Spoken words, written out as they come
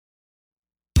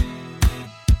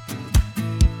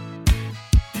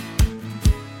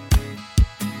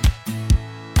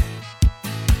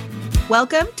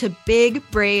Welcome to Big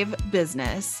Brave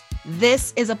Business.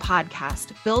 This is a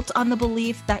podcast built on the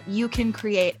belief that you can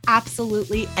create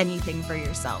absolutely anything for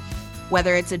yourself.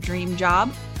 Whether it's a dream job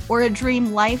or a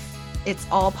dream life, it's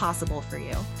all possible for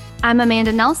you. I'm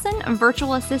Amanda Nelson, a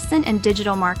virtual assistant and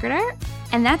digital marketer,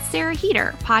 and that's Sarah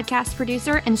Heater, podcast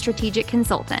producer and strategic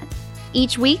consultant.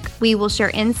 Each week, we will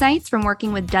share insights from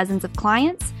working with dozens of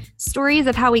clients, stories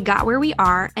of how we got where we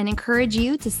are, and encourage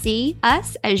you to see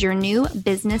us as your new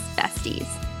business besties.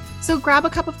 So grab a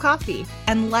cup of coffee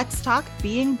and let's talk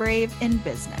being brave in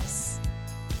business.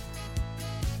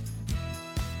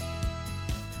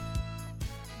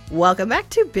 Welcome back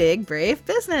to Big Brave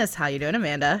Business. How you doing,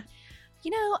 Amanda? You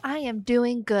know, I am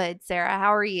doing good, Sarah.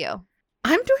 How are you?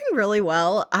 I'm doing really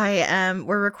well.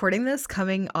 We're recording this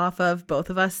coming off of both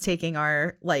of us taking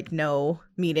our no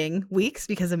meeting weeks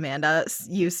because Amanda,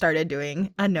 you started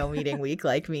doing a no meeting week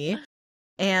like me.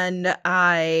 And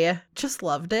I just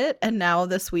loved it. And now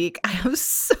this week I have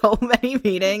so many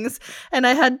meetings and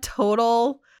I had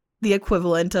the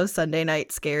equivalent of Sunday night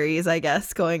scaries, I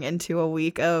guess, going into a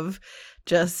week of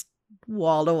just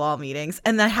wall-to-wall meetings.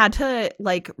 And I had to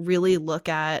really look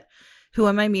at who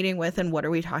am I meeting with and what are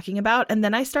we talking about? And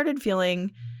then I started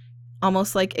feeling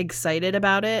almost excited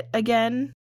about it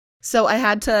again. So I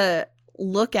had to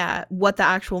look at what the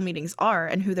actual meetings are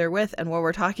and who they're with and what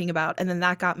we're talking about. And then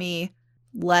that got me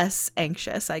less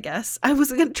anxious, I guess. I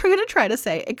was going to try to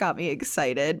say it got me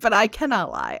excited, but I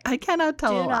cannot lie. I cannot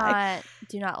tell a lie.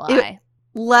 Do not lie.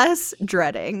 Less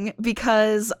dreading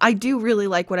because I do really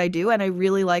like what I do and I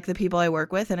really like the people I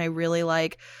work with and I really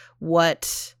like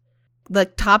what the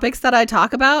topics that I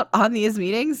talk about on these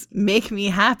meetings make me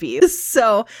happy.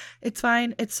 So it's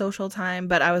fine. It's social time.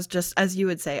 But I was just, as you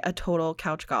would say, a total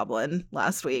couch goblin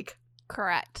last week.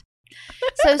 Correct.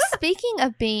 So speaking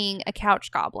of being a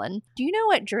couch goblin, do you know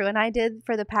what Drew and I did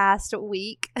for the past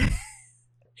week?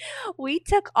 We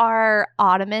took our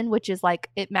ottoman, which is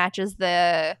it matches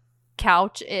the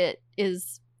couch. It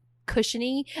is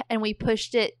cushiony, and we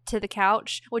pushed it to the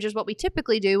couch, which is what we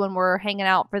typically do when we're hanging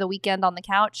out for the weekend on the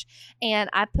couch. And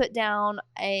I put down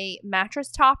a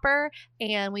mattress topper,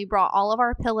 and we brought all of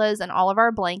our pillows and all of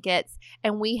our blankets,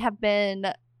 and we have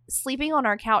been sleeping on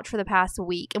our couch for the past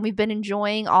week, and we've been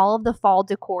enjoying all of the fall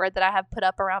decor that I have put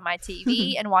up around my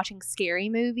TV and watching scary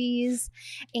movies,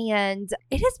 and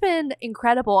it has been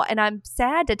incredible. And I'm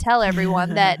sad to tell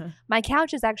everyone that my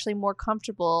couch is actually more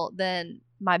comfortable than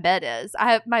my bed is.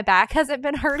 My back hasn't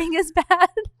been hurting as bad.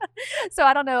 So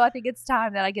I don't know. I think it's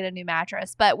time that I get a new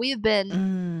mattress. But we have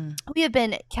been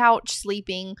couch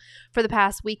sleeping for the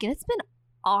past week, and it's been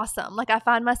awesome. I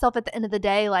find myself at the end of the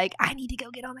day I need to go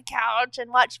get on the couch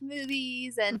and watch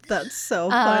movies. And that's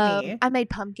so funny. I made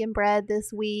pumpkin bread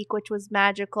this week, which was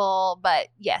magical. But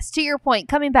yes, to your point,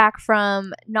 coming back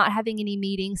from not having any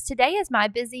meetings, today is my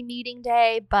busy meeting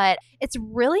day, but it's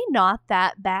really not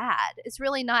that bad. It's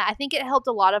really not. I think it helped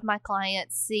a lot of my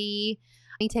clients see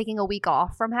me taking a week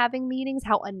off from having meetings,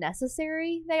 how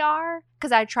unnecessary they are,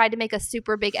 because I tried to make a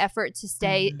super big effort to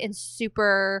stay in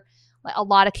a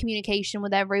lot of communication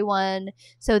with everyone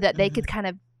so that they could kind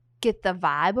of get the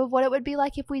vibe of what it would be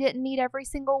like if we didn't meet every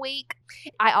single week.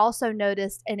 I also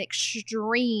noticed an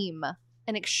extreme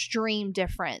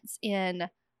difference in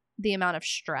the amount of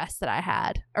stress that I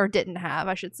had, or didn't have,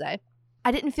 I should say.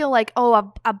 I didn't feel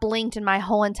I blinked and my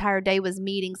whole entire day was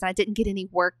meetings and I didn't get any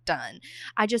work done.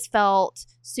 I just felt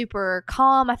super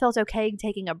calm. I felt okay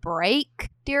taking a break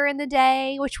during the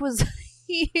day, which was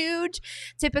huge.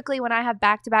 Typically when I have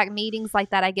back-to-back meetings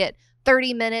like that, I get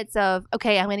 30 minutes of,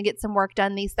 okay, I'm going to get some work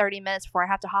done these 30 minutes before I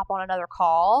have to hop on another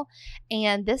call.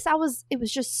 And it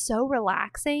was just so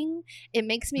relaxing. It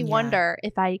makes me wonder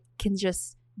if I can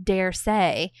just dare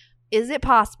say, is it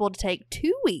possible to take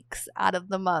 2 weeks out of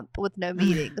the month with no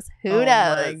meetings? Who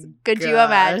knows? Could you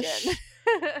imagine?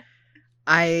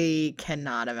 I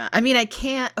cannot imagine. I mean, I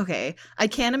can't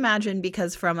imagine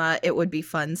because from a it would be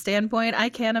fun standpoint, I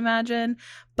can't imagine,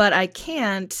 but I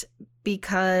can't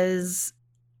because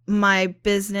my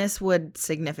business would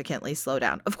significantly slow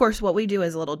down. Of course, what we do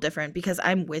is a little different because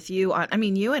I'm with you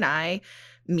you and I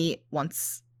meet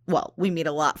we meet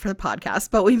a lot for the podcast,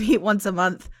 but we meet once a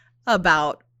month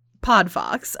about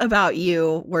PodFox, about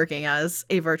you working as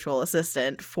a virtual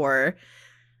assistant for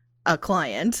a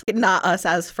client, not us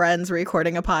as friends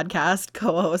recording a podcast,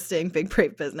 co-hosting Big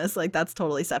Brave Business. That's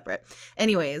totally separate.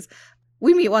 Anyways,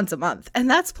 we meet once a month and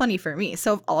that's plenty for me.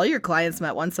 So if all your clients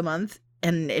met once a month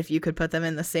and if you could put them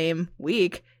in the same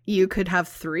week, you could have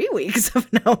 3 weeks of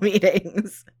no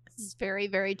meetings. This is very,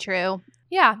 very true.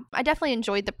 Yeah, I definitely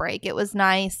enjoyed the break. It was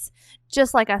nice.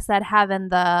 Just like I said,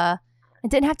 I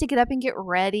didn't have to get up and get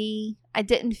ready. I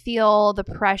didn't feel the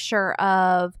pressure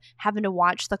of having to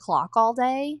watch the clock all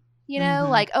day.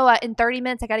 Like, oh, in 30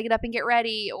 minutes, I got to get up and get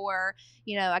ready, or,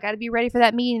 I got to be ready for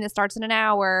that meeting that starts in an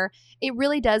hour. It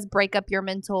really does break up your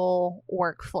mental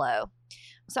workflow.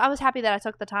 So I was happy that I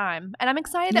took the time, and I'm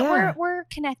excited that we're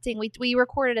connecting. We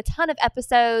recorded a ton of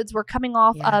episodes. We're coming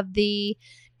off of the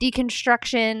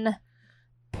deconstruction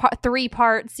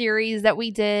 3-part series that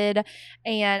we did,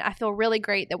 and I feel really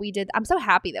great that we did. I'm so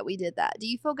happy that we did that. Do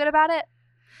you feel good about it?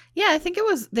 Yeah, I think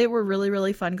they were really,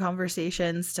 really fun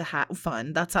conversations to have.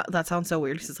 Fun. That sounds so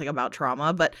weird because it's like about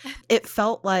trauma, but it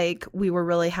felt like we were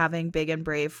really having big and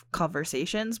brave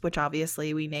conversations, which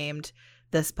obviously we named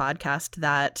this podcast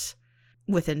that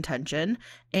with intention.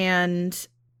 And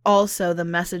also the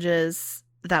messages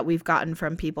that we've gotten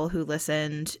from people who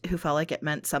listened, who felt like it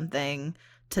meant something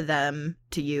to them,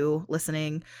 to you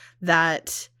listening,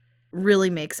 that really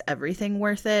makes everything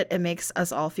worth it. It makes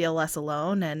us all feel less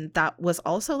alone. And that was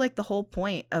also like the whole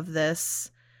point of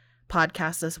this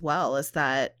podcast as well, is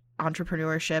that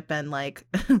entrepreneurship and like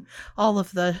all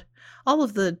of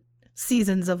the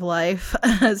seasons of life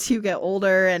as you get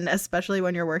older, and especially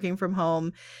when you're working from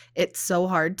home, it's so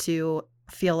hard to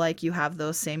feel like you have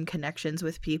those same connections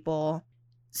with people.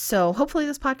 So hopefully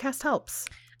this podcast helps.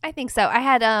 I think so. I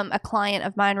had a client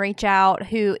of mine reach out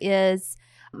who is,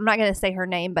 I'm not going to say her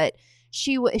name, but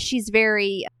she's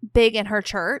very big in her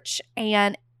church.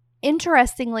 And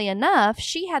interestingly enough,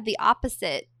 she had the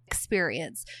opposite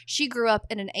experience. She grew up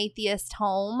in an atheist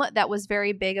home that was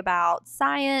very big about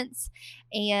science.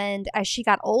 And as she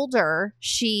got older,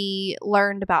 she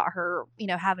learned about her,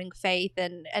 having faith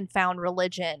and found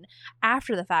religion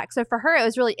after the fact. So for her, it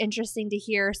was really interesting to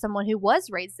hear someone who was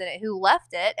raised in it, who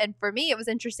left it. And for me, it was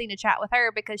interesting to chat with her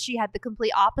because she had the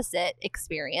complete opposite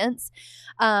experience.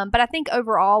 But I think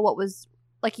overall, what was,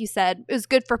 like you said, it was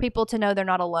good for people to know they're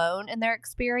not alone in their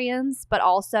experience, but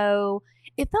also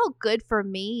it felt good for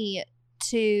me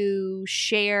to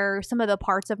share some of the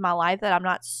parts of my life that I'm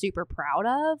not super proud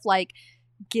of. Like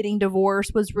getting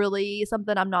divorced was really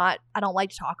something I don't like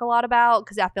to talk a lot about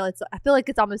because I feel like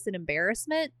it's almost an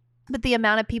embarrassment. But the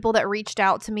amount of people that reached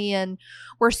out to me and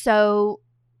were so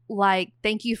like,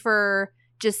 thank you for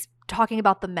just talking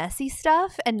about the messy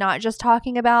stuff and not just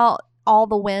talking about all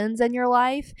the wins in your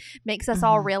life, makes us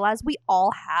all realize we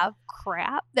all have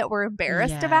crap that we're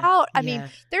embarrassed about. I mean,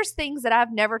 there's things that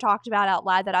I've never talked about out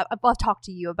loud that I've talked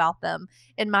to you about them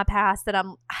in my past that I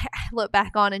look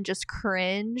back on and just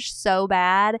cringe so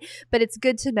bad. But it's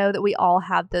good to know that we all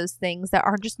have those things that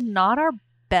are just not our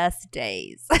best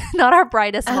days, not our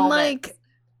brightest moments. Like,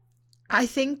 I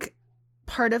think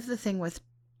part of the thing with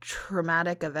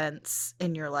traumatic events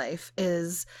in your life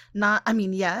is not,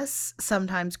 yes,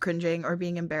 sometimes cringing or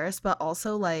being embarrassed, but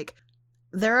also like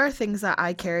there are things that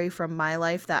I carry from my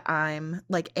life that I'm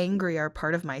like angry are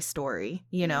part of my story,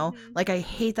 like I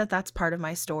hate that that's part of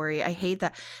my story. I hate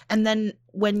that. And then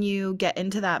when you get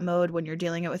into that mode, when you're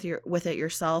dealing with it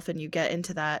yourself, and you get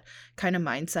into that kind of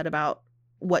mindset about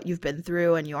what you've been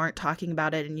through, and you aren't talking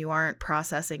about it and you aren't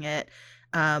processing it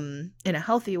in a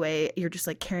healthy way, you're just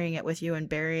like carrying it with you and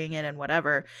burying it and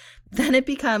whatever, then it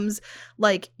becomes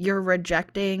like you're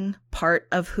rejecting part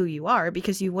of who you are,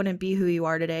 because you wouldn't be who you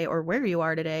are today or where you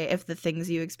are today if the things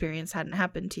you experienced hadn't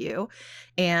happened to you,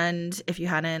 and if you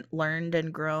hadn't learned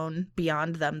and grown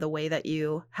beyond them the way that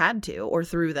you had to, or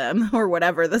through them, or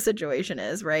whatever the situation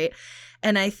is, right?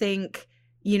 And I think,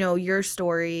 your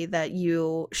story that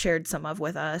you shared some of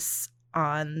with us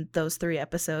on those 3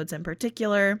 episodes in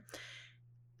particular,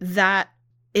 that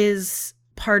is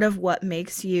part of what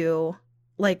makes you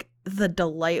like the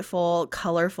delightful,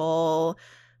 colorful,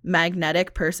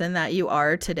 magnetic person that you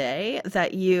are today,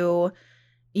 that you're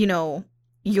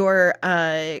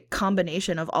a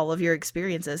combination of all of your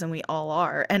experiences, and we all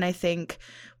are. And I think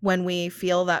when we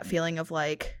feel that feeling of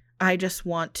like, I just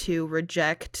want to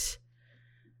reject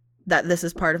that this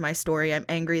is part of my story, I'm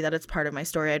angry that it's part of my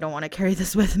story, I don't want to carry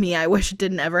this with me, I wish it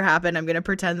didn't ever happen, I'm going to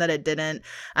pretend that it didn't,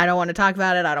 I don't want to talk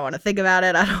about it, I don't want to think about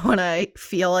it, I don't want to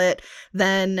feel it,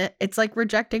 then it's like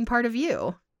rejecting part of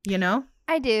you,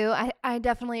 I do. I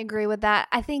definitely agree with that.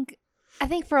 I think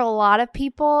for a lot of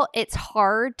people, it's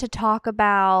hard to talk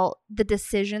about the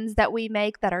decisions that we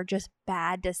make that are just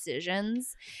bad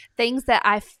decisions, things that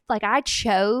I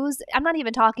chose. I'm not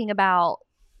even talking about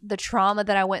the trauma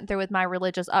that I went through with my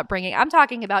religious upbringing. I'm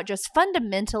talking about just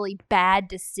fundamentally bad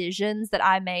decisions that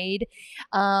I made,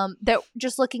 that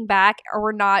just looking back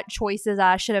were not choices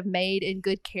I should have made in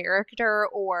good character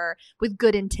or with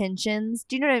good intentions.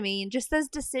 Do you know what I mean? Just those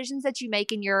decisions that you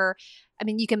make in your I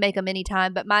mean, you can make them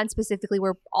anytime, but mine specifically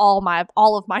were all of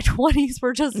my 20s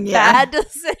were just bad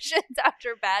decisions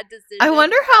after bad decisions. I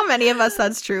wonder how many of us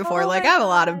that's true for. Oh like, my I have a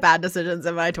lot gosh. of bad decisions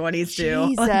in my 20s too.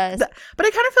 Jesus. But I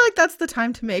kind of feel like that's the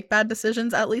time to make bad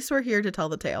decisions. At least we're here to tell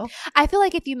the tale. I feel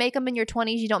like if you make them in your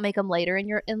 20s, you don't make them later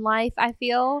in life, I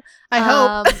feel. I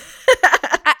hope.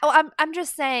 I'm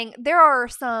just saying there are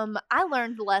some I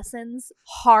learned lessons,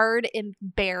 hard,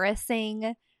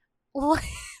 embarrassing,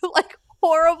 like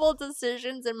horrible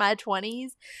decisions in my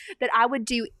 20s that I would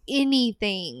do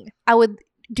anything. I would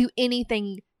do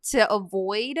anything to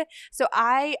avoid. So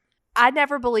I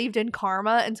never believed in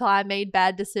karma until I made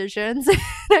bad decisions.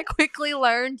 I quickly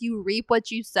learned you reap what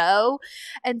you sow.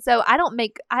 And so I don't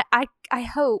make I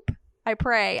hope, I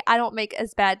pray I don't make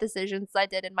as bad decisions as I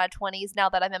did in my 20s now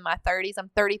that I'm in my 30s. I'm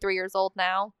 33 years old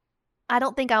now. I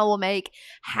don't think I will make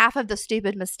half of the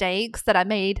stupid mistakes that I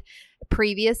made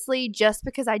previously just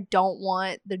because I don't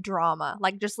want the drama.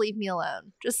 Like, just leave me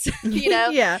alone. Just,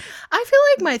 Yeah. I feel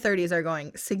like my 30s are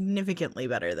going significantly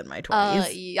better than my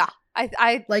 20s. Yeah.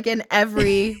 I like in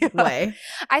every way.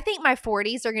 I think my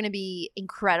 40s are going to be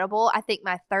incredible. I think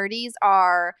my 30s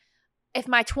are, if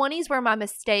my 20s were my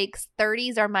mistakes,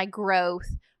 30s are my growth.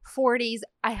 40s,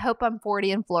 I hope I'm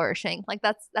 40 and flourishing. Like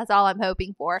that's all I'm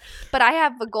hoping for. But I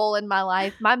have a goal in my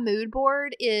life. My mood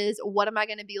board is, what am I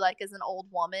going to be like as an old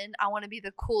woman? I want to be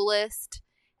the coolest,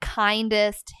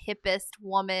 kindest, hippest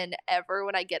woman ever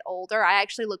when I get older. I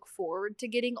actually look forward to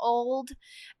getting old.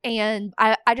 And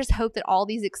I just hope that all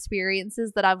these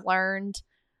experiences that I've learned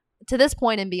to this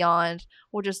point and beyond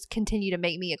will just continue to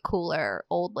make me a cooler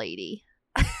old lady.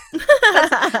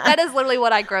 That is literally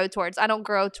what I grow towards. I don't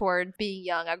grow toward being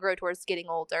young. I grow towards getting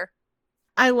older.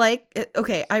 I like it.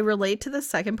 Okay, I relate to the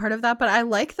second part of that, but I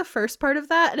like the first part of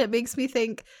that, and it makes me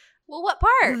think, well, what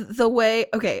part? The way,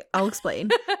 okay, I'll explain.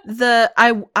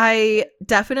 I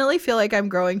definitely feel like I'm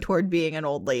growing toward being an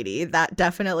old lady. That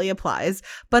definitely applies.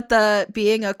 But the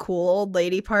being a cool old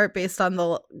lady part, based on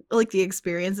the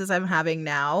experiences I'm having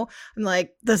now, I'm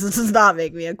like, this does not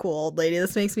make me a cool old lady.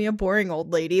 This makes me a boring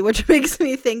old lady, which makes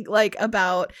me think like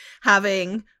about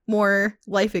having more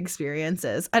life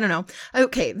experiences. I don't know.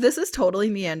 Okay, this is totally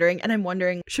meandering, and I'm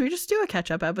wondering, should we just do a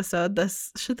catch-up episode?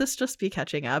 Should this just be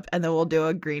catching up, and then we'll do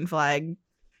a green flag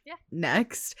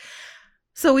next?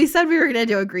 So we said we were going to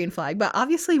do a green flag, but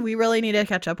obviously we really need to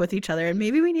catch up with each other, and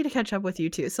maybe we need to catch up with you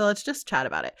too. So let's just chat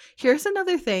about it. Here's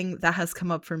another thing that has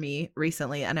come up for me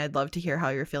recently, and I'd love to hear how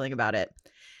you're feeling about it.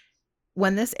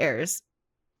 When this airs,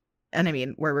 and I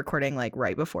mean, we're recording like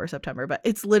right before September, but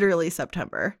it's literally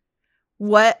September.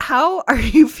 How are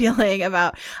you feeling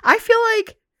about, I feel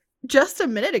like just a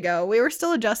minute ago, we were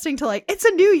still adjusting to like, it's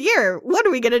a new year. What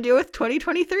are we going to do with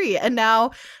 2023? And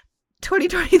now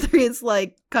 2023 is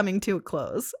like coming to a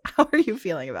close. How are you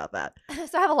feeling about that?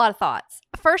 So I have a lot of thoughts.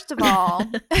 First of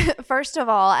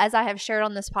all, as I have shared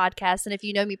on this podcast, and if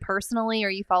you know me personally or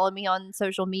you follow me on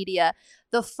social media,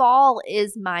 the fall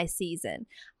is my season.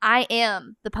 I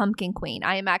am the pumpkin queen.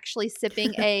 I am actually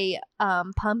sipping a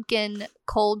pumpkin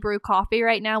cold brew coffee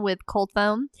right now with cold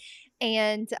foam.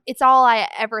 And it's all I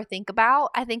ever think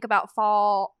about. I think about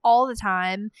fall all the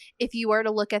time. If you were to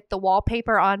look at the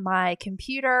wallpaper on my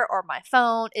computer or my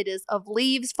phone, it is of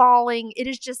leaves falling. It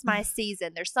is just my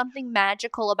season. There's something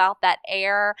magical about that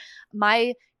air.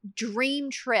 My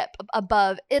dream trip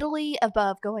above Italy,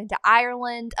 above going to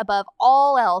Ireland, above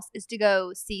all else is to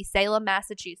go see Salem,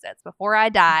 Massachusetts before I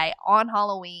die on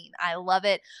Halloween. I love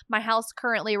it. My house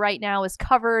currently right now is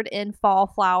covered in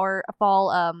fall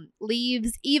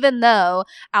leaves, even though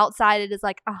outside it is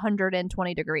like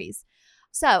 120 degrees.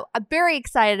 So I'm very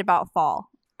excited about fall.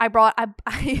 I brought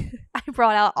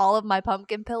out all of my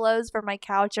pumpkin pillows for my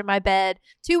couch and my bed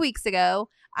 2 weeks ago.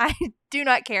 I do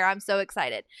not care. I'm so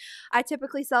excited. I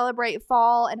typically celebrate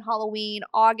fall and Halloween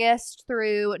August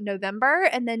through November,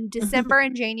 and then December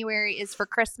and January is for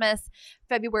Christmas.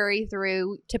 February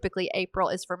through typically April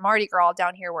is for Mardi Gras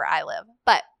down here where I live.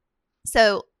 But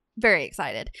so very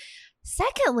excited.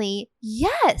 Secondly,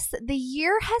 yes, the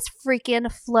year has freaking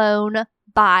flown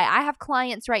by. I have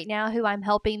clients right now who I'm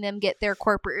helping them get their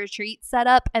corporate retreat set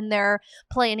up, and they're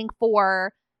planning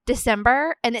for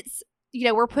December, and it's,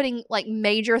 we're putting like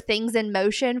major things in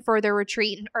motion for their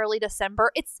retreat in early December.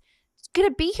 It's going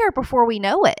to be here before we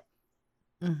know it.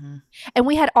 Mm-hmm. And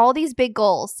we had all these big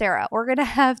goals, Sarah. We're going to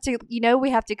have to, we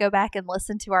have to go back and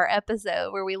listen to our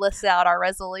episode where we list out our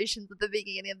resolutions at the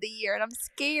beginning of the year. And I'm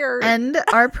scared. And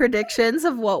our predictions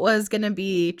of what was going to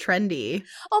be trendy.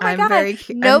 Oh my God.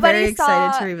 I'm very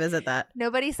excited to revisit that.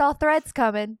 Nobody saw Threads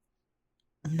coming.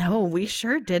 No, we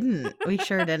sure didn't. We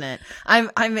sure didn't.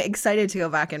 I'm excited to go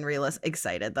back and re-listen.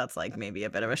 Excited, that's like maybe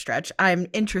a bit of a stretch. I'm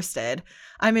interested.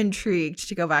 I'm intrigued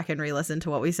to go back and re-listen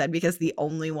to what we said because the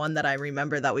only one that I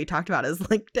remember that we talked about is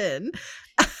LinkedIn.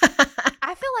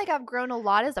 I feel like I've grown a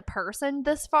lot as a person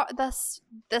this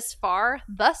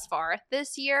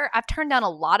year. I've turned down a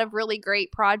lot of really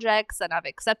great projects and I've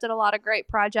accepted a lot of great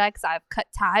projects. I've cut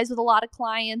ties with a lot of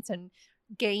clients and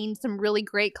gained some really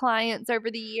great clients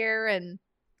over the year, and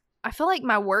I feel like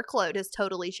my workload has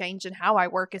totally changed and how I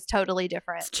work is totally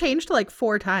different. It's changed like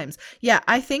 4 times. Yeah,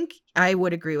 I think I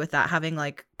would agree with that. Having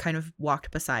like kind of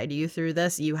walked beside you through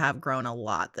this, you have grown a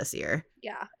lot this year.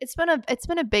 Yeah, it's been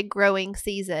a big growing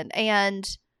season, and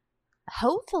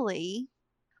hopefully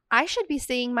I should be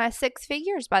seeing my 6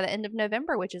 figures by the end of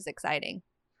November, which is exciting.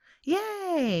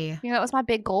 Yay. You know, that was my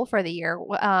big goal for the year.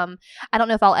 I don't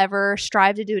know if I'll ever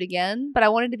strive to do it again, but I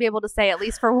wanted to be able to say at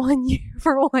least for 1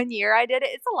 year, I did it.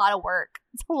 It's a lot of work.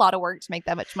 It's a lot of work to make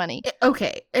that much money.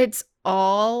 Okay, it's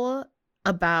all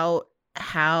about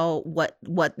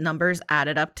what numbers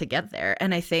added up to get there.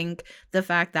 And I think the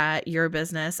fact that your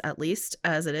business, at least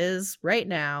as it is right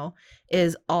now,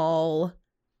 is all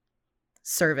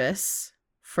service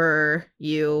for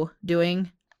you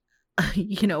doing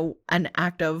an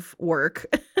act of work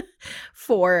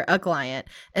for a client.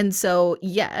 And so,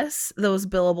 yes, those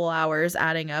billable hours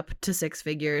adding up to 6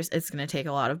 figures, it's going to take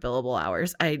a lot of billable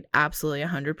hours. I absolutely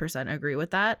 100% agree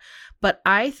with that. But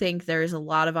I think there's a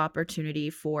lot of opportunity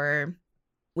for,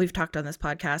 we've talked on this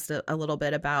podcast a little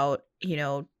bit about,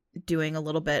 doing a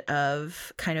little bit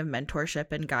of kind of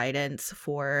mentorship and guidance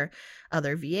for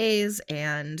other VAs.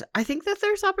 And I think that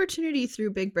there's opportunity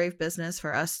through Big Brave Business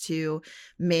for us to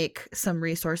make some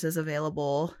resources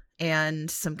available and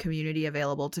some community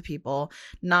available to people.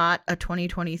 Not a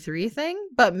 2023 thing,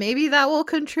 but maybe that will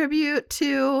contribute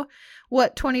to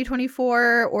what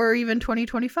 2024 or even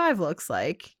 2025 looks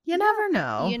like. You never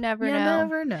know. You never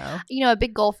know. A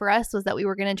big goal for us was that we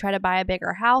were going to try to buy a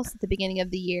bigger house at the beginning of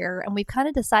the year. And we've kind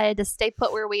of decided to stay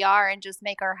put where we are and just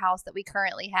make our house that we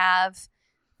currently have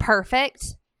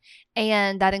perfect.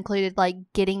 And that included like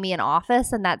getting me an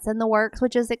office, and that's in the works,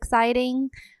 which is exciting.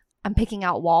 I'm picking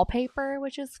out wallpaper,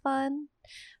 which is fun.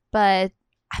 But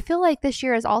I feel like this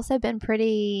year has also been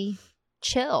pretty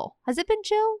chill. Has it been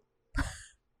chill?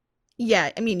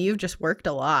 Yeah, I mean, you've just worked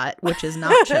a lot, which is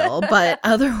not chill, but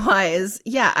otherwise,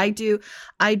 yeah, I do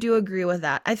agree with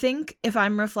that. I think if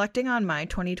I'm reflecting on my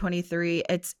 2023,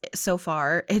 it's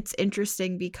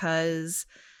interesting because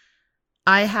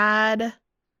I had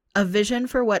a vision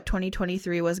for what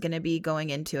 2023 was going to be going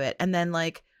into it. And then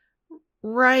like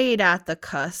right at the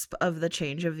cusp of the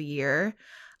change of the year,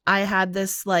 I had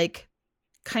this like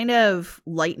kind of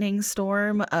lightning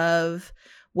storm of,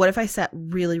 what if I set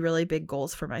really, really big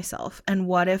goals for myself? And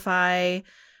what if I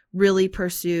really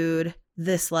pursued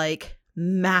this like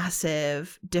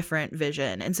massive different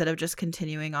vision instead of just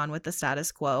continuing on with the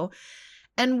status quo?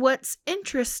 And what's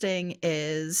interesting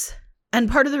is,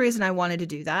 and part of the reason I wanted to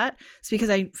do that is because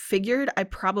I figured I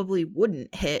probably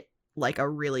wouldn't hit like a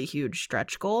really huge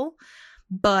stretch goal,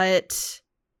 but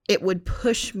it would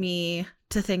push me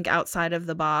to think outside of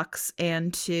the box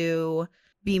and to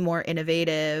be more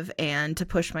innovative and to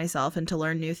push myself and to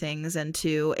learn new things and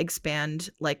to expand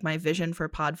like my vision for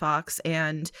PodFox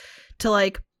and to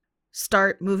like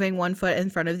start moving one foot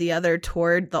in front of the other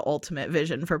toward the ultimate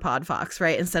vision for PodFox,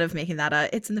 right? Instead of making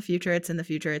that it's in the future, it's in the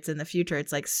future, it's in the future.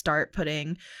 It's like start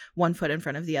putting one foot in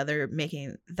front of the other,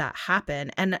 making that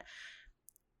happen.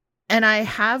 And I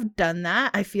have done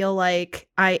that. I feel like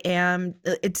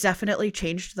it's definitely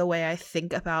changed the way I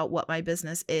think about what my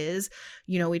business is.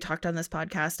 We talked on this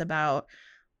podcast about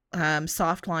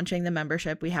soft launching the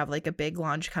membership. We have like a big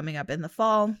launch coming up in the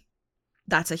fall.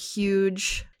 That's a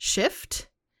huge shift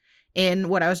in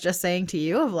what I was just saying to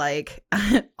you of like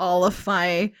all of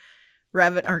my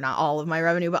revenue, or not all of my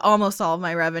revenue, but almost all of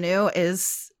my revenue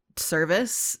is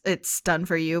service. It's done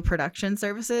for you production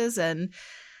services. And,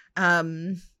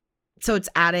 so it's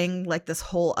adding like this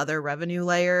whole other revenue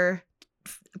layer,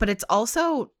 but it's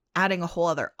also adding a whole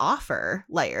other offer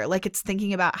layer. Like it's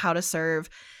thinking about how to serve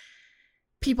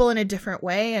people in a different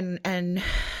way. And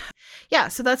yeah,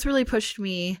 so that's really pushed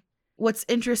me. What's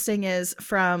interesting is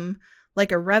from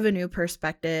like a revenue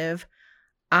perspective,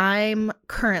 I'm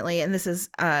currently, and this is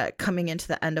coming into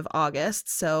the end of August,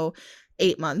 so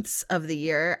 8 months of the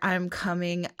year, I'm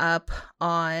up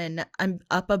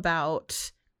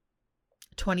about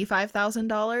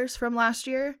 $25,000 from last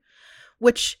year,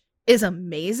 which is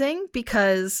amazing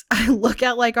because I look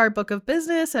at like our book of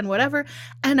business and whatever,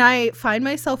 and I find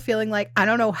myself feeling like I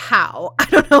don't know how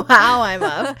I'm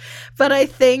up, but I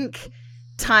think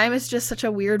time is just such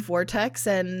a weird vortex,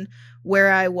 and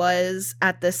where I was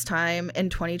at this time in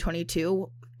 2022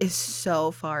 is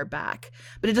so far back,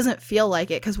 but it doesn't feel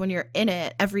like it because when you're in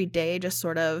it, every day just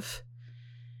sort of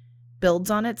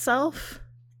builds on itself.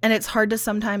 And it's hard to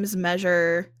sometimes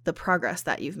measure the progress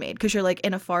that you've made because you're like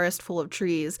in a forest full of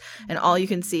trees and all you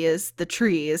can see is the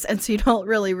trees. And so you don't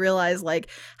really realize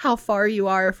like how far you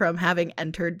are from having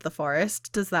entered the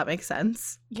forest. Does that make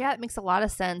sense? Yeah, it makes a lot of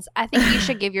sense. I think you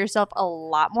should give yourself a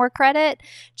lot more credit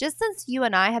just since you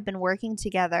and I have been working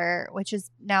together, which has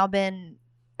now been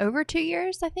over 2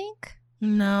 years, I think.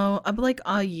 No, like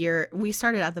a year. We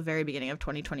started at the very beginning of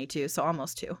 2022, so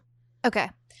almost 2. Okay.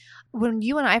 When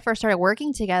you and I first started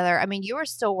working together, I mean, you were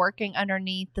still working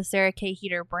underneath the Sarah K.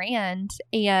 Heater brand.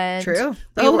 And true.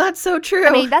 Oh, that's so true.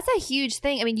 I mean, that's a huge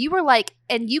thing. I mean, you were like,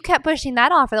 and you kept pushing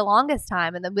that off for the longest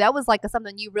time. And that was like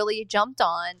something you really jumped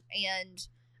on and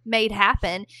made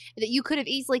happen that you could have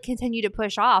easily continued to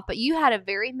push off. But you had a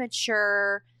very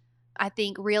mature, I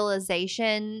think,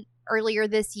 realization earlier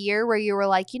this year where you were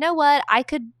like, you know what, I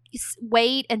could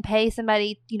wait and pay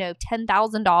somebody,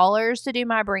 $10,000 to do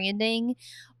my branding,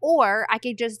 or I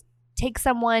could just take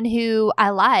someone who I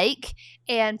like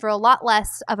and for a lot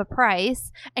less of a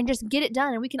price and just get it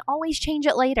done, and we can always change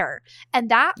it later. And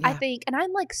that, I think, and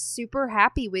I'm like super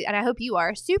happy with, and I hope you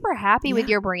are super happy with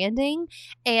your branding.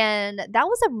 And that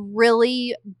was a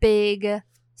really big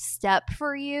step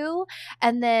for you.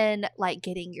 And then like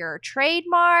getting your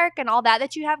trademark and all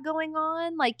that you have going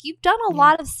on, like you've done a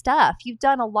lot of stuff. You've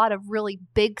done a lot of really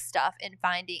big stuff in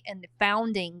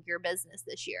founding your business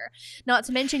this year. Not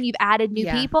to mention you've added new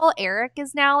people. Eric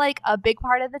is now like a big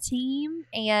part of the team,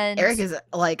 and Eric is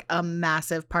like a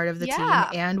massive part of the team,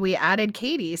 and we added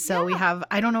Katie. So we have,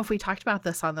 I don't know if we talked about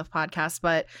this on the podcast,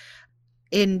 but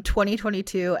in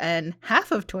 2022 and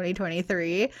half of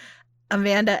 2023,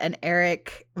 Amanda and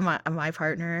Eric, my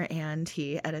partner, and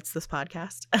he edits this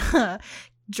podcast,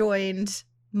 joined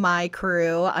my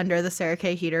crew under the Sarah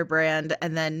K. Heater brand,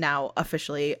 and then now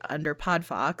officially under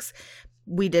PodFox.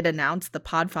 We did announce the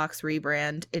PodFox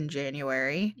rebrand in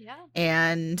January,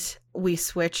 and we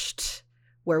switched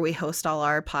where we host all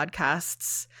our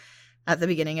podcasts at the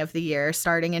beginning of the year,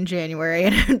 starting in January,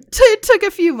 and it took a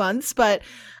few months, but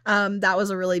that was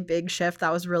a really big shift.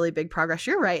 That was really big progress.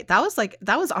 You're right. That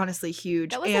was honestly huge.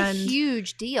 That was a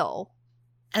huge deal.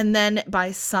 And then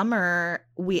by summer,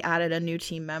 we added a new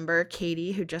team member,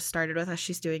 Katie, who just started with us.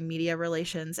 She's doing media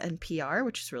relations and PR,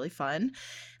 which is really fun.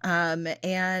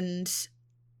 And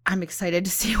I'm excited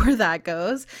to see where that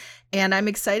goes. And I'm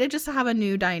excited just to have a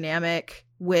new dynamic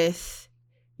with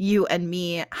you and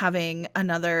me having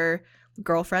another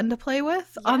girlfriend to play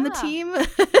with on the team.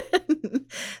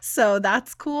 So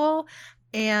that's cool.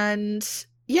 And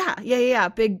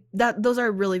those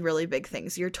are really, really big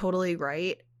things. You're totally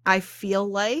right. I feel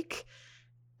like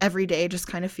every day just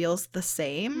kind of feels the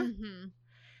same. Mm-hmm.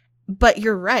 But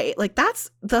you're right. Like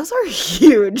those are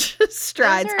huge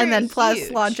strides. And then plus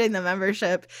launching the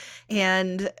membership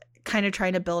and kind of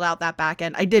trying to build out that back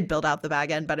end. I did build out the back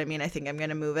end, but I mean, I think I'm going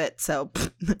to move it. So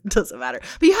it doesn't matter.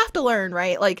 But you have to learn,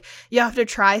 right? Like you have to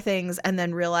try things and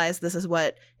then realize this is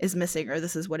what is missing or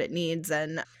this is what it needs.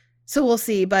 And so we'll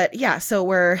see. But yeah, so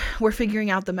we're figuring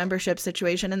out the membership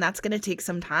situation, and that's going to take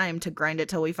some time to grind it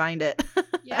till we find it.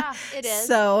 Yeah, it is.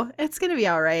 So it's going to be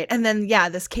all right. And then,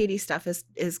 this Katie stuff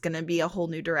is going to be a whole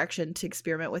new direction to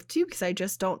experiment with too, because I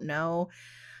just don't know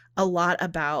a lot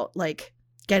about like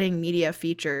getting media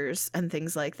features and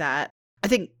things like that. I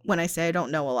think when I say I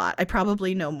don't know a lot, I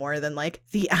probably know more than like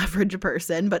the average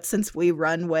person. But since we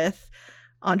run with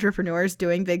entrepreneurs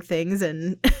doing big things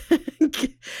and,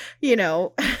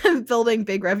 building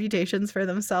big reputations for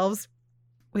themselves,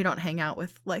 we don't hang out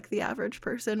with like the average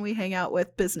person. We hang out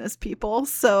with business people.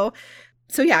 So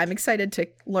yeah, I'm excited to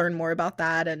learn more about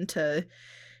that and to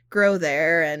grow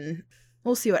there, and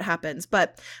we'll see what happens.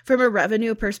 But from a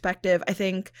revenue perspective, I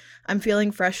think I'm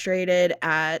feeling frustrated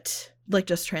at, like,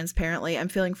 just transparently, I'm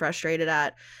feeling frustrated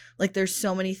at, like, there's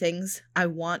so many things I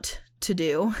want to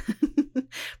do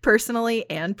personally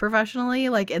and professionally,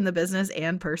 like in the business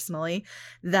and personally,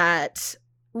 that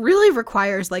really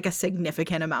requires like a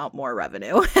significant amount more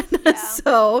revenue.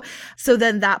 So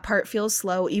then that part feels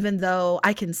slow, even though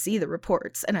I can see the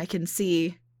reports and I can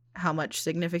see how much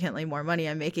significantly more money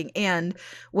I'm making. And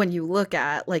when you look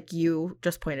at, like you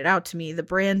just pointed out to me, the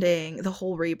branding, the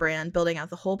whole rebrand, building out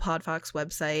the whole PodFox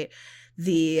website,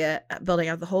 the building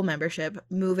out the whole membership,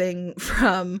 moving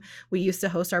from, we used to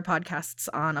host our podcasts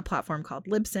on a platform called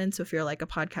Libsyn. So if you're like a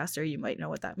podcaster, you might know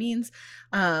what that means.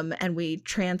 And we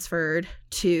transferred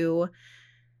to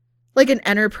like an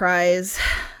enterprise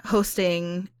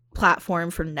hosting platform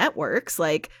for networks,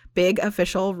 like big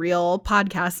official real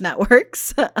podcast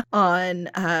networks on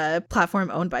a platform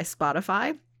owned by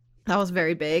Spotify. That was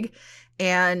very big.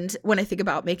 And when I think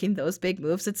about making those big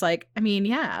moves, it's like, I mean,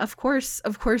 yeah, of course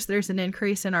there's an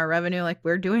increase in our revenue. Like,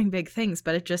 we're doing big things,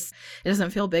 but it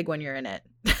doesn't feel big when you're in it.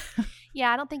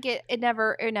 Yeah, I don't think it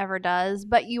never does,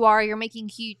 but you're making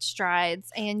huge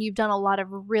strides, and you've done a lot of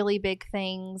really big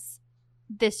things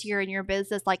this year in your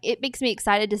business. Like, it makes me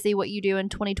excited to see what you do in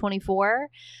 2024.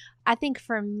 I think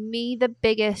for me, the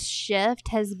biggest shift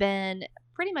has been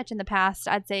pretty much in the past,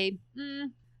 I'd say,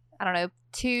 I don't know,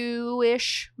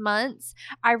 2-ish months.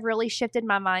 I really shifted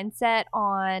my mindset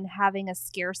on having a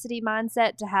scarcity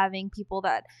mindset to having people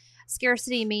that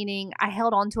scarcity, meaning I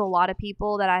held on to a lot of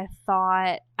people that I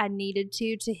thought I needed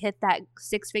to hit that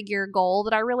 6-figure goal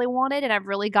that I really wanted. And I've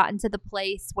really gotten to the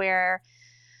place where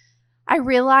I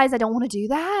realize I don't want to do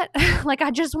that. Like,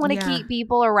 I just want to keep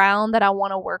people around that I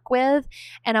want to work with.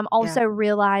 And I'm also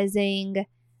realizing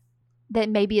that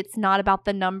maybe it's not about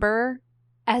the number,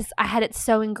 as I had it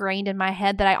so ingrained in my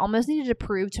head that I almost needed to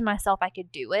prove to myself I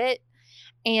could do it.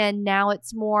 And now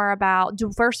it's more about,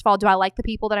 first of all, do I like the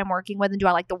people that I'm working with, and do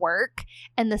I like the work?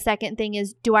 And the second thing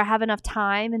is, do I have enough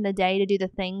time in the day to do the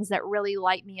things that really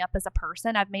light me up as a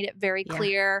person? I've made it very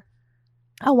clear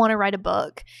I want to write a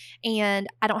book, and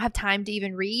I don't have time to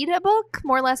even read a book,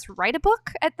 more or less write a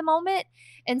book at the moment.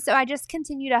 And so I just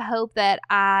continue to hope that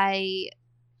I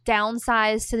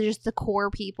downsize to just the core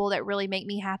people that really make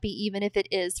me happy, even if it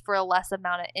is for a less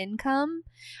amount of income.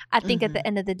 I think at the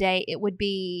end of the day, it would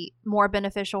be more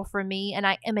beneficial for me. And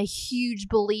I am a huge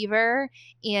believer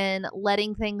in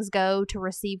letting things go to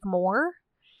receive more.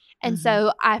 And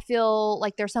so I feel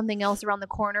like there's something else around the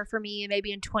corner for me,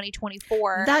 maybe in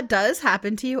 2024. That does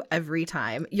happen to you every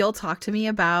time. You'll talk to me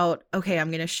about, okay, I'm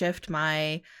going to shift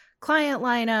my client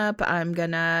lineup. I'm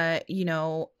gonna,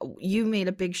 you made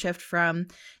a big shift from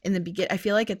in the beginning. I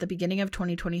feel like at the beginning of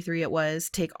 2023, it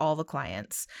was take all the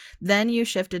clients. Then you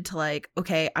shifted to like,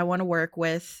 okay, I want to work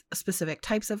with specific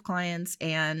types of clients,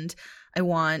 and I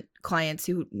want clients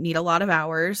who need a lot of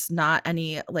hours, not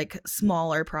any like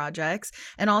smaller projects.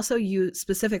 And also you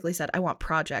specifically said, I want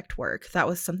project work. That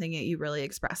was something that you really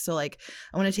expressed. So like,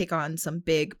 I want to take on some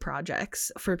big projects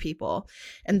for people.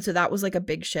 And so that was like a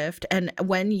big shift. And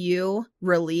when you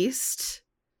released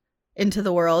into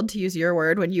the world, to use your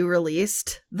word, when you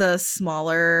released the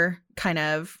smaller kind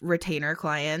of retainer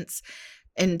clients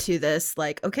into this,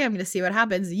 like, okay, I'm going to see what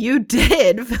happens, you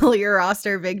did fill your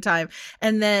roster big time.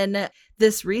 And then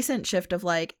this recent shift of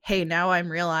like, hey, now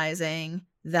I'm realizing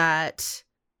that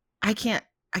I can't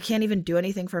even do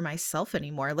anything for myself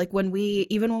anymore. Like when we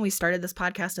started this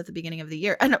podcast at the beginning of the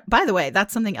year, and by the way,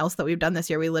 that's something else that we've done this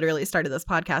year. We literally started this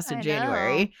podcast in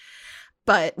January.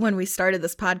 But when we started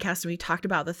this podcast and we talked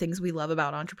about the things we love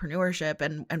about entrepreneurship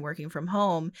and working from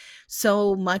home,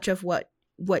 so much of what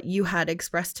you had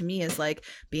expressed to me is like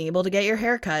being able to get your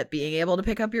hair cut, being able to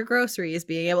pick up your groceries,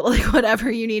 being able to like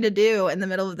whatever you need to do in the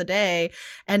middle of the day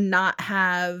and not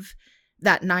have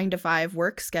that 9-to-5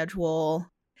 work schedule.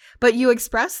 But you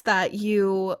expressed that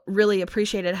you really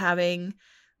appreciated having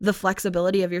the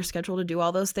flexibility of your schedule to do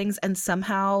all those things. And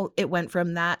somehow it went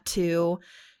from that to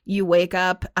you wake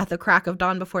up at the crack of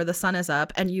dawn before the sun is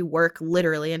up and you work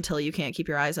literally until you can't keep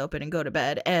your eyes open and go to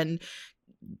bed. And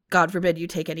God forbid you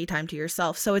take any time to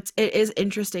yourself. So it is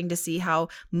interesting to see how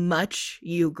much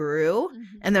you grew.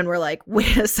 And then we're like,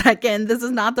 wait a second, this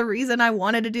is not the reason I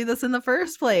wanted to do this in the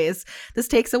first place. This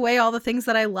takes away all the things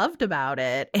that I loved about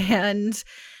it. And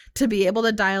to be able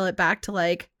to dial it back to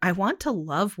like, I want to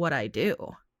love what I do.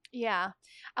 Yeah.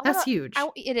 That's huge.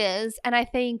 It is. And I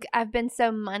think I've been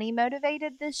so money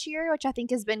motivated this year, which I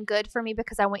think has been good for me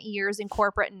because I went years in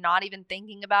corporate and not even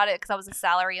thinking about it because I was a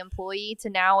salary employee, to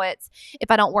now it's,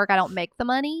 if I don't work, I don't make the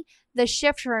money. The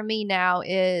shift for me now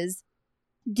is,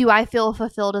 do I feel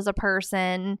fulfilled as a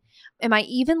person? Am I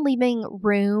even leaving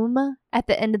room at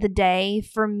the end of the day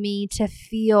for me to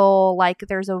feel like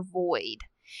there's a void?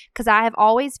 Because I have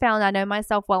always found, I know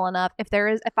myself well enough, if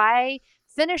I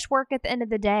finish work at the end of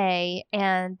the day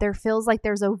and there feels like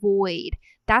there's a void,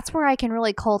 that's where I can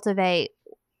really cultivate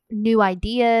new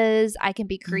ideas. I can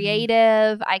be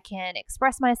creative. I can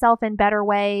express myself in better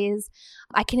ways.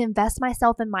 I can invest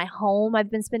myself in my home.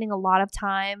 I've been spending a lot of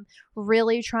time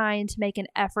really trying to make an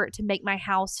effort to make my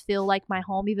house feel like my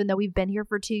home. Even though we've been here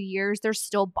for 2 years, there's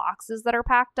still boxes that are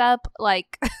packed up,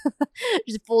 like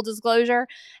just full disclosure,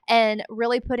 and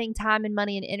really putting time and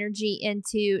money and energy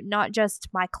into not just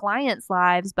my clients'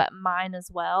 lives, but mine as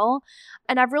well.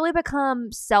 And I've really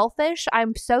become selfish.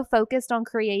 I'm so focused on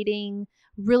creating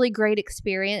really great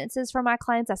experiences for my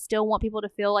clients. I still want people to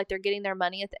feel like they're getting their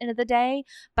money at the end of the day,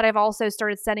 but I've also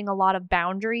started setting a lot of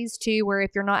boundaries too, where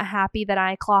if you're not happy that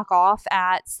I clock off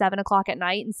at 7:00 at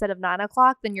night instead of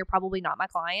 9:00, then you're probably not my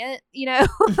client,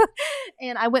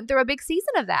 And I went through a big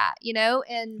season of that,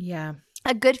 and Yeah.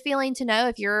 a good feeling to know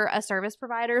if you're a service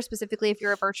provider, specifically if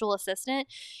you're a virtual assistant,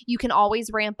 you can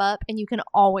always ramp up and you can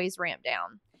always ramp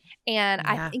down. And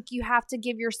I think you have to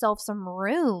give yourself some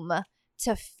room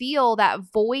to feel that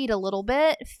void a little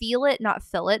bit. Feel it, not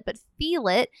fill it, but feel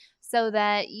it, so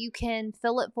that you can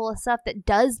fill it full of stuff that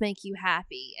does make you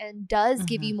happy and does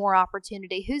give you more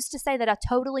opportunity. Who's to say that a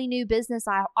totally new business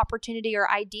opportunity or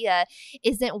idea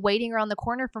isn't waiting around the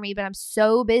corner for me, but I'm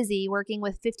so busy working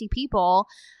with 50 people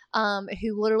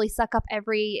who literally suck up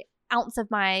every ounce of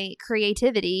my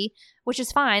creativity, which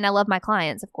is fine. I love my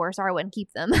clients, of course, or I wouldn't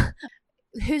keep them.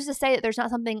 Who's to say that there's not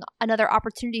another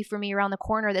opportunity for me around the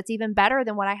corner that's even better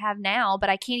than what I have now, but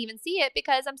I can't even see it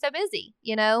because I'm so busy,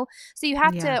 So you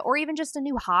have to, or even just a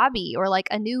new hobby or like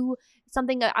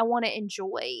something that I want to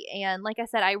enjoy. And like I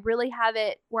said, I really have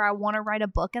it where I want to write a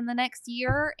book in the next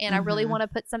year, and I really want to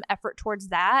put some effort towards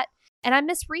that. And I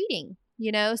miss reading.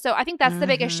 So I think that's the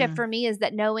biggest shift for me, is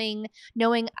that knowing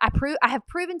I have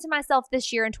proven to myself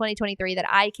this year in 2023 that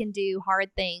I can do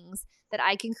hard things, that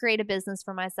I can create a business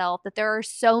for myself, that there are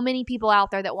so many people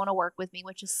out there that want to work with me,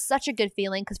 which is such a good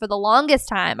feeling, because for the longest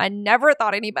time, I never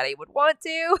thought anybody would want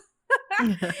to.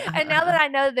 And now that I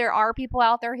know there are people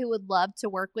out there who would love to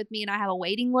work with me, and I have a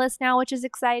waiting list now, which is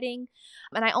exciting.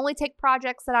 And I only take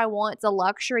projects that I want. It's a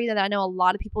luxury that I know a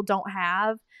lot of people don't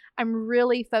have. I'm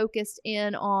really focused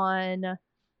in on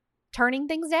turning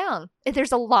things down.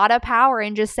 There's a lot of power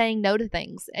in just saying no to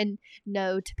things and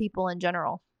no to people in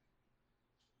general.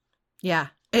 Yeah,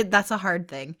 that's a hard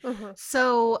thing.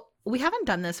 So we haven't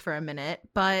done this for a minute,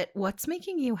 but what's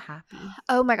making you happy?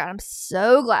 Oh my God, I'm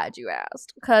so glad you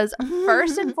asked, because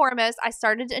first and foremost, I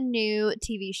started a new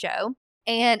TV show,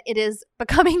 and it is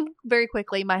becoming very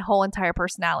quickly my whole entire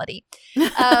personality.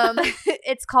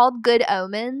 It's called Good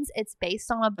Omens. It's based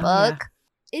on a book.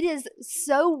 It is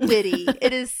so witty.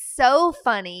 It is so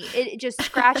funny. It just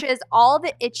scratches all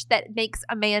the itch that makes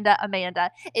Amanda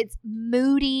Amanda. It's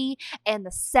moody, and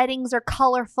the settings are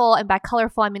colorful. And by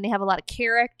colorful, I mean they have a lot of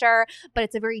character, but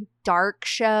it's a very dark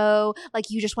show.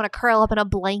 Like, you just want to curl up in a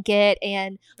blanket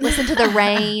and listen to the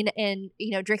rain and,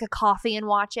 drink a coffee and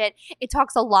watch it. It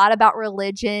talks a lot about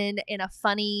religion in a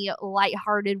funny,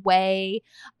 lighthearted way.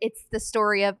 It's the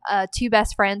story of two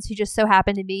best friends who just so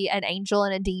happen to be an angel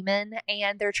and a demon,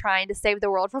 and they're trying to save the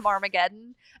world from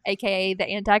Armageddon, aka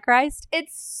the Antichrist.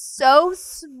 It's so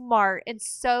smart. And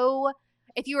so,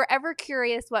 if you were ever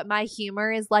curious what my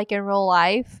humor is like in real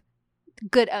life,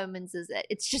 Good Omens is it.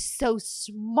 It's just so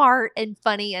smart and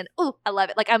funny, and I love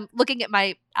it. Like, I'm looking at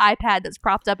my iPad that's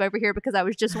propped up over here because I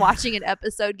was just watching an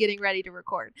episode getting ready to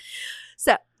record.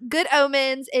 So, Good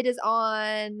Omens, it is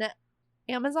on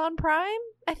Amazon Prime,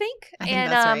 I think. I think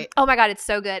that's right. Oh my God, it's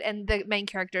so good, and the main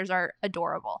characters are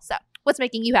adorable. So, what's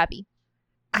making you happy?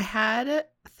 I had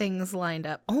things lined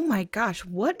up. Oh my gosh,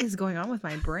 what is going on with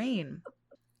my brain?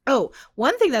 Oh,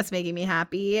 one thing that's making me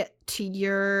happy, to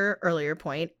your earlier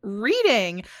point,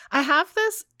 reading. I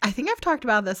think I've talked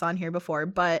about this on here before,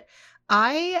 but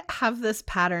I have this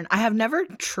pattern. I have never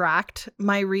tracked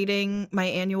my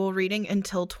annual reading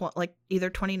until either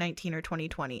 2019 or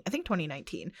 2020. I think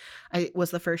 2019 was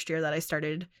the first year that I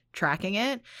started tracking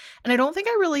it. And I don't think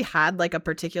I really had like a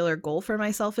particular goal for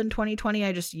myself in 2020.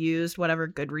 I just used whatever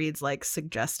Goodreads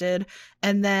suggested.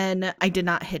 And then I did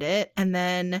not hit it. And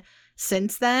then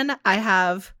since then, I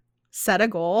have set a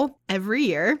goal every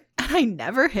year and I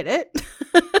never hit it.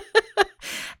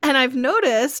 And I've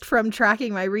noticed from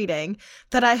tracking my reading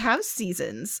that I have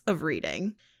seasons of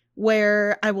reading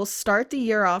where I will start the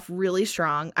year off really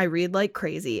strong. I read like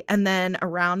crazy. And then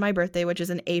around my birthday, which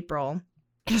is in April,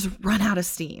 I just run out of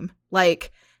steam. And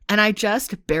I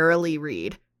just barely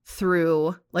read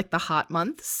through the hot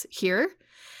months here.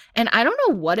 And I don't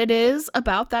know what it is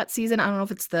about that season. I don't know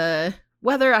if it's the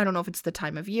weather. I don't know if it's the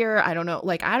time of year. I don't know.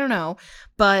 I don't know.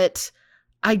 But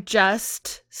I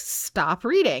just stop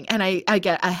reading and I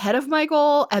get ahead of my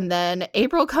goal, and then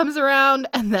April comes around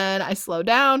and then I slow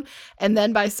down, and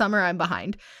then by summer I'm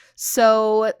behind.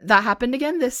 So that happened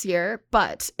again this year,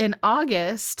 but in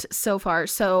August so far,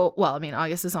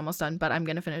 August is almost done, but I'm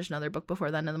going to finish another book before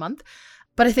the end of the month.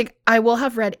 But I think I will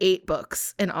have read 8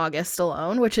 books in August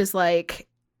alone, which is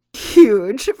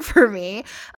huge for me.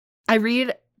 I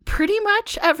read pretty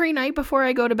much every night before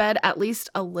I go to bed, at least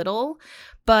a little.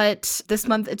 But this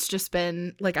month it's just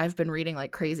been I've been reading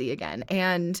like crazy again.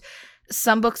 And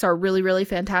some books are really, really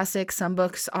fantastic. Some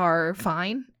books are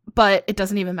fine. but it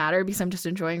doesn't even matter because I'm just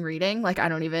enjoying reading. Like,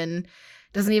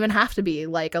 doesn't even have to be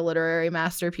like a literary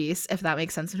masterpiece, if that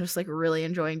makes sense. I'm just like really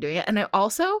enjoying doing it. And I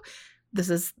also, this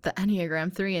is the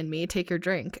Enneagram 3 in me, take your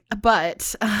drink.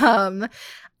 But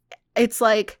it's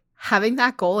like having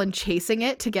that goal and chasing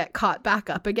it to get caught back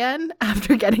up again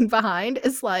after getting behind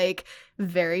is like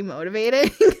very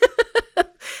motivating.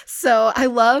 So I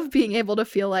love being able to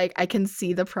feel like I can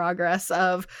see the progress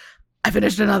of I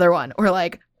finished another one, or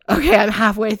like, okay, I'm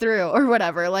halfway through, or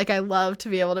whatever. Like, I love to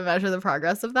be able to measure the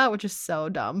progress of that, which is so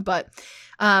dumb, but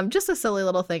just a silly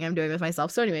little thing I'm doing with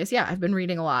myself. So anyways, yeah, I've been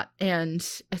reading a lot and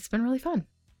it's been really fun.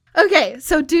 Okay,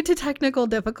 so due to technical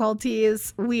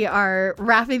difficulties, we are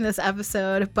wrapping this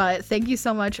episode, but thank you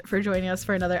so much for joining us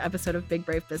for another episode of Big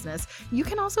Brave Business. You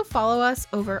can also follow us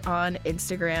over on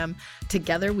Instagram.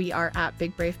 Together, we are at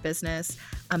Big Brave Business.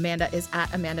 Amanda is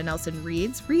at Amanda Nelson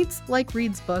Reads. Reads like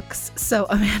reads books, so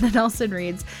Amanda Nelson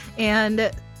Reads.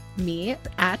 And me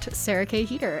at Sarah K.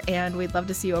 Heater, and we'd love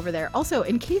to see you over there. Also,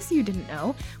 in case you didn't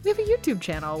know, we have a YouTube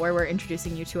channel where we're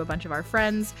introducing you to a bunch of our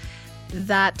friends.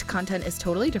 That content is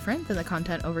totally different than the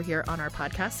content over here on our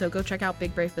podcast, so go check out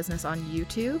Big Brave Business on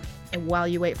YouTube. And while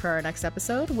you wait for our next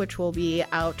episode, which will be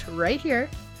out right here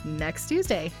next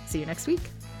Tuesday. See you next week.